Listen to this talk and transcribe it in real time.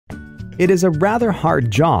It is a rather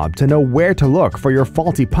hard job to know where to look for your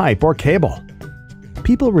faulty pipe or cable.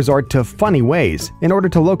 People resort to funny ways in order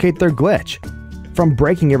to locate their glitch, from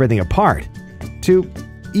breaking everything apart to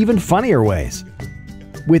even funnier ways,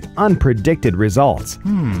 with unpredicted results.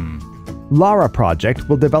 LARA project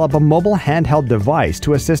will develop a mobile handheld device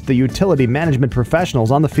to assist the utility management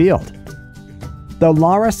professionals on the field. The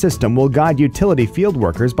LARA system will guide utility field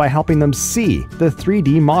workers by helping them see the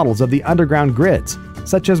 3D models of the underground grids,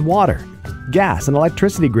 such as water, gas, and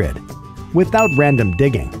electricity grid, without random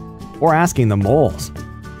digging or asking the moles.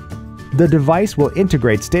 The device will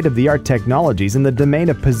integrate state-of-the-art technologies in the domain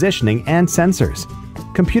of positioning and sensors,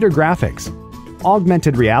 computer graphics,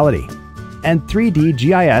 augmented reality, and 3D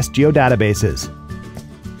GIS geo-databases.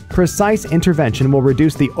 Precise intervention will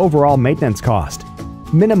reduce the overall maintenance cost,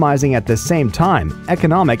 minimizing at the same time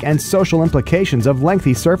economic and social implications of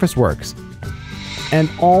lengthy surface works. And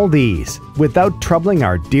all these without troubling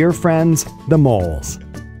our dear friends, the moles.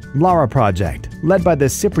 LARA project, led by the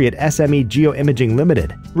Cypriot SME Geoimaging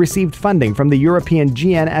Limited, received funding from the European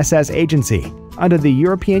GNSS Agency under the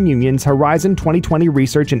European Union's Horizon 2020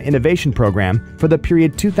 Research and Innovation Program for the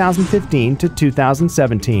period 2015 to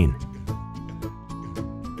 2017.